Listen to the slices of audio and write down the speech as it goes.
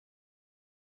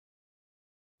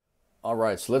All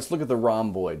right, so let's look at the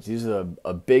rhomboids. These are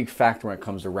a big factor when it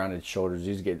comes to rounded shoulders.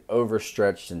 These get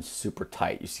overstretched and super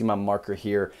tight. You see my marker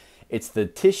here? It's the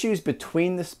tissues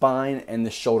between the spine and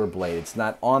the shoulder blade. It's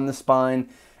not on the spine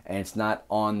and it's not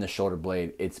on the shoulder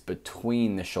blade. It's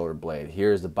between the shoulder blade.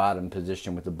 Here's the bottom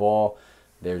position with the ball.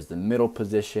 There's the middle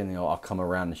position. I'll come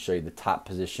around and show you the top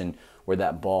position where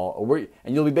that ball,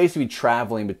 and you'll be basically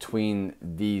traveling between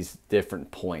these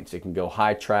different points. It can go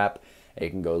high trap,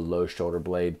 it can go low shoulder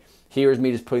blade. Here's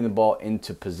me just putting the ball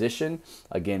into position,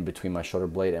 again, between my shoulder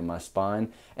blade and my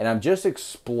spine. And I'm just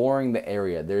exploring the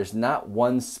area. There's not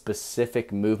one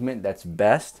specific movement that's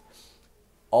best.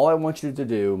 All I want you to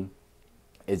do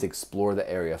is explore the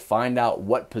area. Find out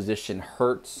what position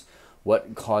hurts,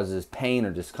 what causes pain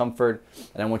or discomfort.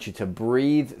 And I want you to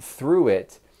breathe through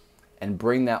it and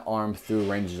bring that arm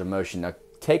through ranges of motion. Now,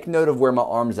 take note of where my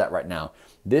arm's at right now.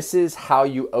 This is how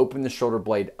you open the shoulder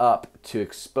blade up to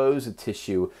expose the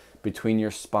tissue between your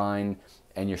spine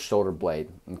and your shoulder blade.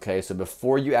 Okay, so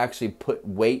before you actually put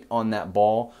weight on that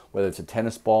ball, whether it's a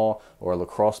tennis ball or a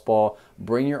lacrosse ball,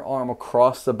 bring your arm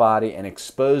across the body and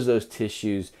expose those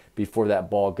tissues before that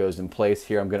ball goes in place.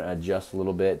 Here I'm going to adjust a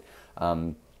little bit.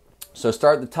 So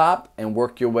start at the top and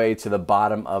work your way to the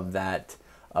bottom of that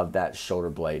shoulder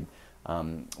blade.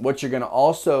 What you're going to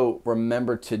also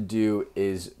remember to do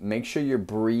is make sure you're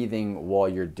breathing while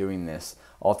you're doing this.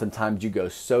 Oftentimes you go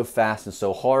so fast and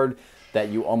so hard that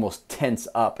you almost tense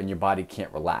up and your body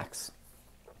can't relax.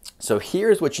 So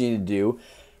here's what you need to do.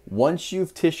 Once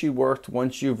you've tissue worked,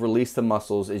 once you've released the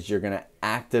muscles, is you're going to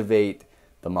activate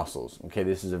the muscles. Okay,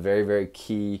 this is a very, very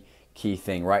key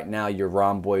thing. Right now your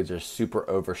rhomboids are super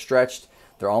overstretched.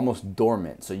 They're almost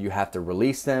dormant, so you have to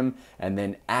release them and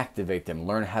then activate them,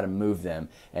 learn how to move them.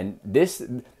 And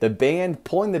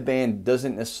pulling the band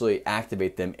doesn't necessarily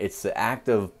activate them. It's the act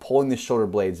of pulling the shoulder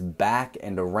blades back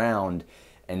and around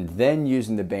and then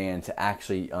using the band to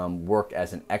actually work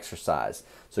as an exercise.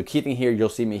 So keeping here, you'll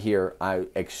see me here, I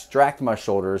extract my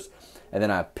shoulders and then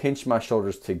I pinch my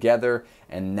shoulders together,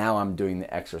 and now I'm doing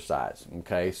the exercise.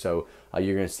 Okay, so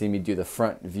you're gonna see me do the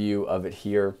front view of it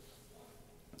here.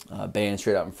 Band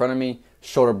straight out in front of me,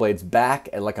 shoulder blades back,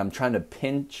 and like I'm trying to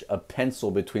pinch a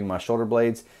pencil between my shoulder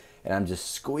blades, and I'm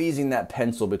just squeezing that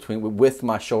pencil with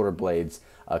my shoulder blades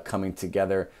coming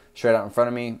together. Straight out in front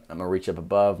of me, I'm gonna reach up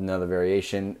above, another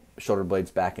variation, shoulder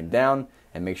blades back and down,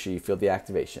 and make sure you feel the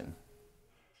activation.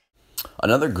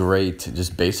 Another great,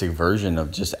 just basic version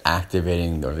of just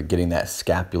activating or getting that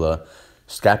scapular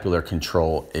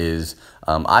control is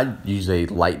I use a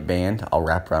light band. I'll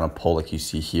wrap around a pole like you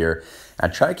see here. I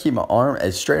try to keep my arm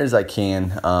as straight as I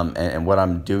can, and what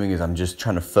I'm doing is I'm just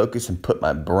trying to focus and put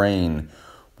my brain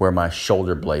where my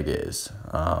shoulder blade is.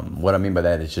 What I mean by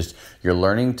that is just you're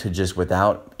learning to just,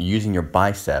 without using your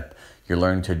bicep, you're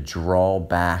learning to draw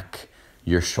back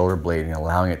your shoulder blade and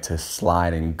allowing it to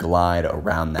slide and glide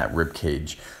around that rib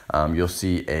cage. You'll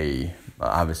see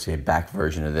obviously a back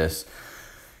version of this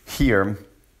here.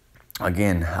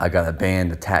 Again, I got a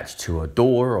band attached to a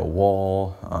door, a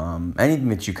wall, anything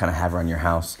that you kind of have around your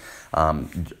house,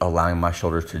 allowing my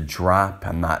shoulders to drop.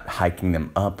 I'm not hiking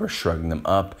them up or shrugging them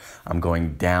up. I'm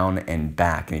going down and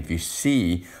back. And if you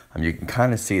see, you can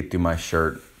kind of see it through my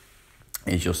shirt,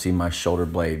 is you'll see my shoulder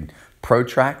blade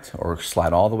protract or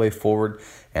slide all the way forward,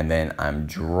 and then I'm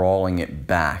drawing it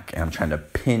back and I'm trying to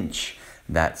pinch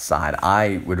that side.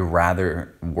 I would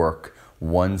rather work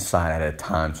one side at a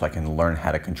time so I can learn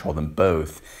how to control them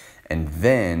both, and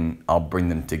then I'll bring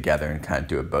them together and kind of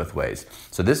do it both ways.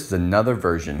 So this is another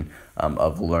version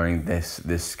of learning this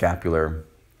scapular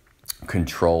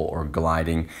control or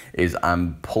gliding, is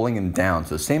I'm pulling them down.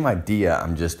 So same idea,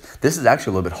 this is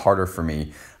actually a little bit harder for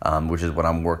me, which is what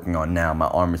I'm working on now. My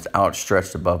arm is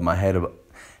outstretched above my head and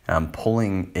I'm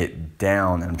pulling it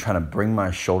down, and I'm trying to bring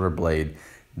my shoulder blade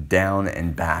down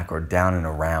and back, or down and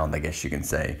around, I guess you can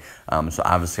say. So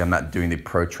obviously I'm not doing the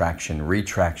protraction,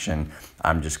 retraction,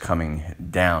 I'm just coming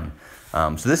down.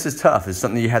 So this is tough. It's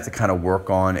something you have to kind of work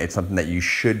on. It's something that you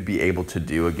should be able to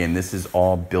do. Again, this is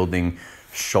all building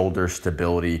shoulder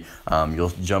stability. You'll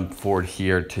jump forward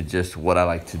here to just what I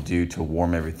like to do to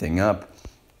warm everything up.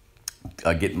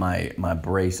 Get my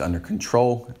brace under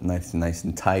control, nice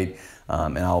and tight,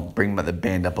 and I'll bring the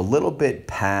band up a little bit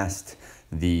past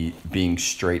the being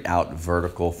straight out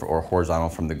vertical or horizontal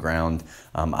from the ground.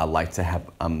 I like to have,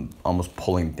 I'm almost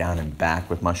pulling down and back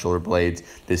with my shoulder blades.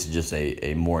 This is just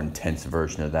a more intense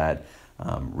version of that,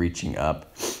 reaching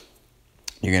up.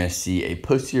 You're going to see a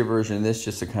posterior version of this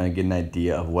just to kind of get an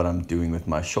idea of what I'm doing with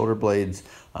my shoulder blades.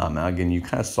 Now again, you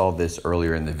kind of saw this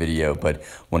earlier in the video, but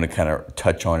want to kind of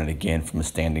touch on it again from a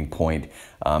standing point.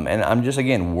 And I'm just,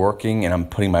 again, working and I'm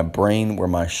putting my brain where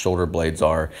my shoulder blades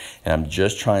are, and I'm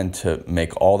just trying to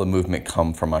make all the movement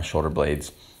come from my shoulder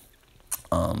blades.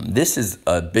 This is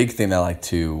a big thing that I like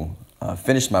to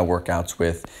finish my workouts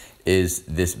with, is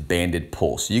this banded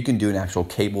pull. So you can do an actual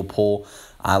cable pull.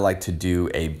 I like to do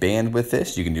a band with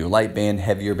this. You can do a light band,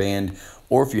 heavier band,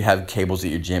 or if you have cables at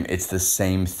your gym, it's the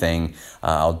same thing.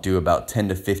 I'll do about 10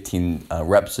 to 15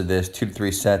 reps of this, 2 to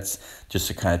 3 sets, just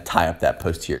to kind of tie up that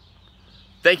posterior.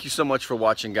 Thank you so much for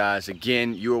watching, guys.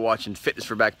 Again, you are watching Fitness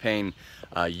for Back Pain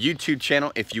YouTube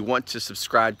channel. If you want to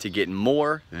subscribe to get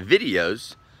more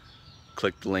videos,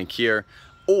 click the link here.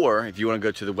 Or if you want to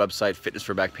go to the website,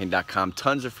 fitnessforbackpain.com,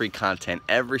 tons of free content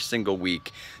every single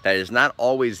week that is not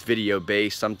always video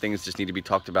based. Some things just need to be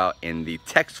talked about in the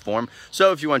text form.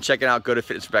 So if you want to check it out, go to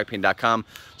fitnessforbackpain.com,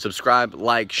 subscribe,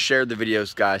 like, share the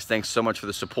videos, guys. Thanks so much for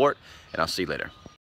the support, and I'll see you later.